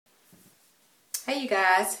Hey you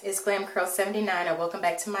guys, it's Glam Curl 79 and welcome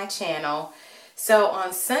back to my channel. So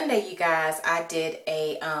on Sunday, you guys, I did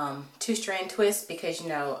a two-strand twist because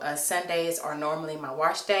Sundays are normally my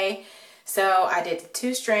wash day. So I did the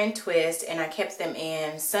two-strand twist and I kept them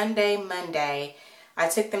in Sunday, Monday. I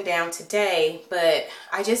took them down today, but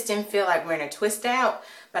I just didn't feel like wearing a twist out,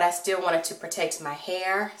 but I still wanted to protect my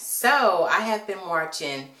hair. So I have been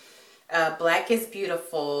watching Black is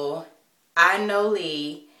Beautiful, I Know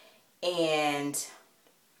Lee, and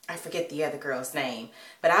I forget the other girl's name,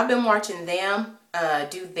 but I've been watching them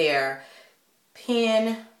do their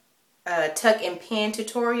tuck and pin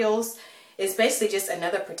tutorials. It's basically just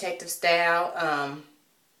another protective style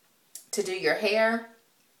to do your hair,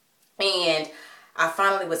 and I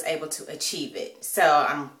finally was able to achieve it. So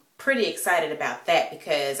I'm pretty excited about that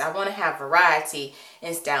because I want to have variety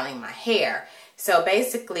in styling my hair. So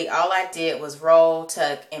basically all I did was roll,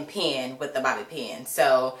 tuck, and pin with the bobby pin.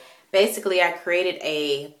 So basically I created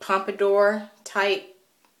a pompadour type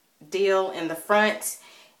deal in the front,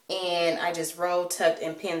 and I just rolled, tucked,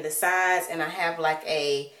 and pinned the sides, and I have like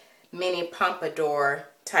a mini pompadour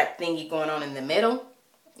type thingy going on in the middle.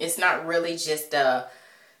 It's not really just a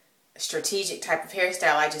strategic type of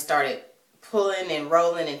hairstyle. I just started pulling and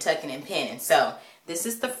rolling and tucking and pinning. So this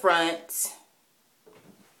is the front.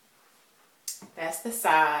 That's the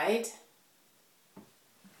side.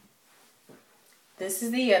 This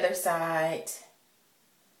is the other side.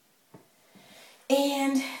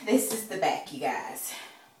 And this is the back, you guys.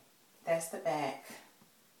 That's the back.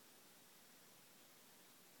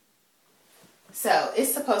 So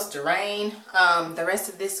it's supposed to rain the rest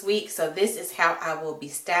of this week. So this is how I will be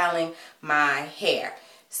styling my hair.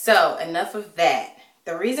 So enough of that.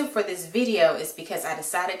 The reason for this video is because I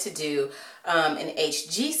decided to do an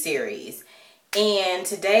HG series. And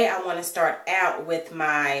today I want to start out with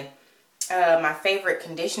my my favorite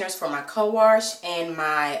conditioners for my co-wash and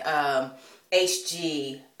my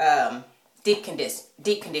HG deep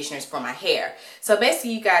conditioners for my hair. So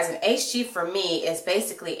basically, you guys, an HG for me is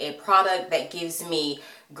basically a product that gives me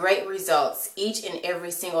great results each and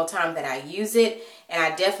every single time that I use it, and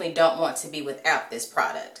I definitely don't want to be without this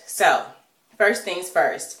product. So first things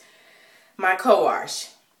first, my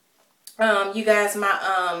co-wash. You guys,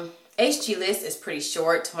 my HG list is pretty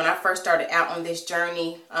short. When I first started out on this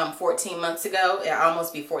journey 14 months ago, it'll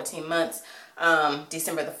almost be 14 months,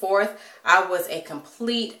 December the 4th, I was a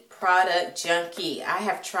complete product junkie. I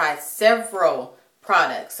have tried several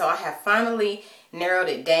products, so I have finally narrowed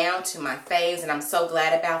it down to my faves, and I'm so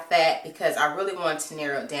glad about that because I really wanted to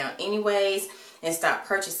narrow it down anyways and stop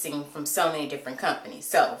purchasing from so many different companies.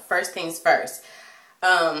 So first things first,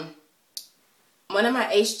 one of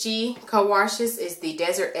my HG co-washes is the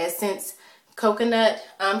Desert Essence Coconut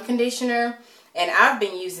Conditioner. And I've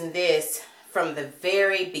been using this from the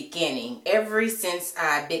very beginning, ever since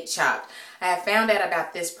I big chopped. I have found out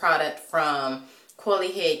about this product from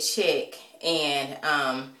Quilly Head Chick and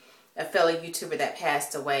a fellow YouTuber that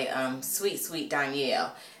passed away, Sweet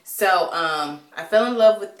Danielle. So I fell in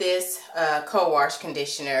love with this co-wash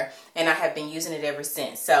conditioner, and I have been using it ever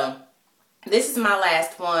since. So this is my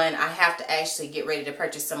last one. I have to actually get ready to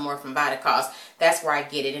purchase some more from Vitacost. That's where I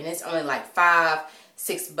get it, and it's only like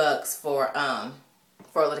 $5-6 for a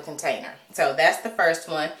little container. So that's the first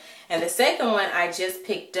one, and the second one I just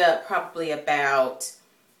picked up probably about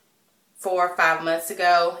 4 or 5 months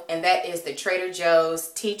ago, and that is the Trader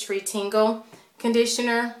Joe's Tea Tree Tingle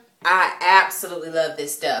Conditioner. I absolutely love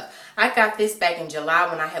this stuff. I got this back in July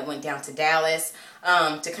when I had went down to Dallas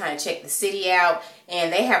to kind of check the city out,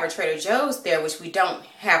 and they have a Trader Joe's there, which we don't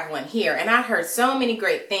have one here. And I heard so many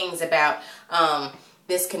great things about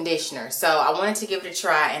this conditioner, so I wanted to give it a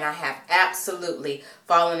try, and I have absolutely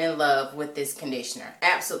fallen in love with this conditioner.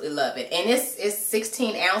 Absolutely love it. And it's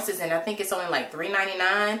 16 ounces, and I think it's only like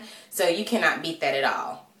 $3.99, so you cannot beat that at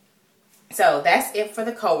all. So that's it for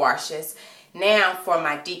the co-washes. Now for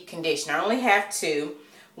my deep conditioner, I only have two.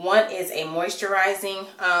 One is a moisturizing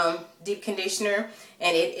deep conditioner,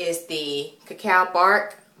 and it is the Cacao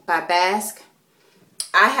Bark by Basque.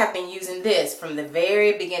 I have been using this from the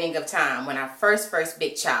very beginning of time when I first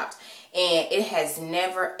big chopped, and it has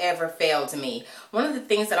never ever failed me. One of the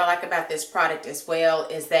things that I like about this product as well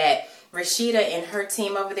is that Rashida and her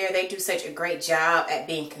team over there, they do such a great job at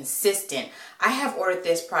being consistent. I have ordered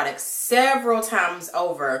this product several times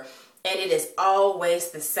over, and it is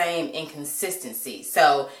always the same in consistency.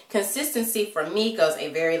 So consistency for me goes a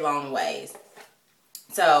very long ways.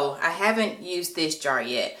 So I haven't used this jar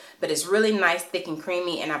yet, but it's really nice, thick, and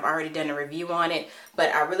creamy, and I've already done a review on it.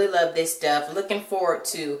 But I really love this stuff. Looking forward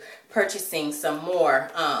to purchasing some more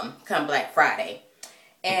come Black Friday.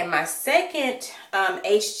 And my second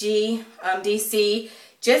HG DC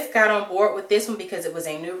just got on board with this one because it was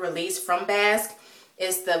a new release from Basque.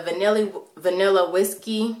 It's the Vanilla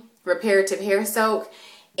Whiskey Reparative Hair Soak.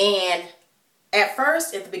 And at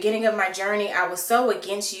first, at the beginning of my journey, I was so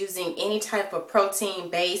against using any type of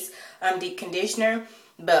protein-based deep conditioner.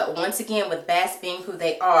 But once again, with Basque being who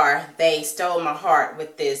they are, they stole my heart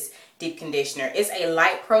with this deep conditioner. It's a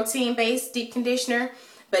light protein-based deep conditioner,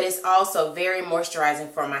 but it's also very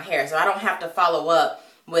moisturizing for my hair. So I don't have to follow up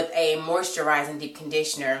with a moisturizing deep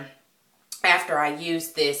conditioner after I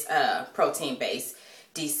use this protein-based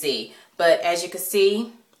DC. But as you can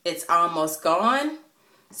see, it's almost gone.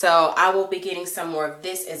 So I will be getting some more of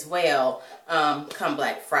this as well come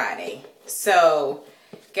Black Friday. So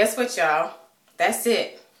guess what, y'all? That's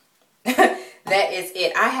it. That is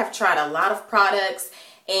it. I have tried a lot of products,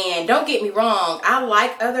 and don't get me wrong, I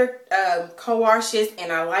like other co-washes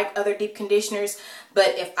and I like other deep conditioners, but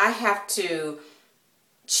if I have to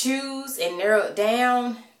choose and narrow it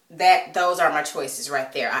down, those are my choices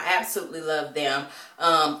right there. I absolutely love them.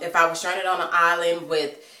 If I was stranded on an island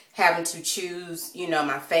with having to choose, you know,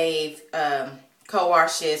 my fave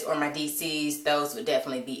co-washes or my DCs, those would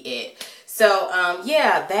definitely be it. So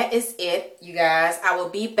yeah, that is it, you guys. I will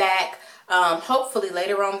be back hopefully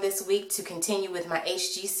later on this week to continue with my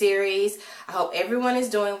HG series. I hope everyone is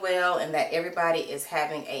doing well and that everybody is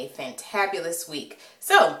having a fantabulous week.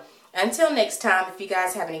 So until next time, if you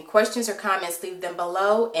guys have any questions or comments, leave them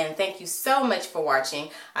below. And thank you so much for watching.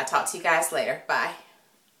 I'll talk to you guys later. Bye.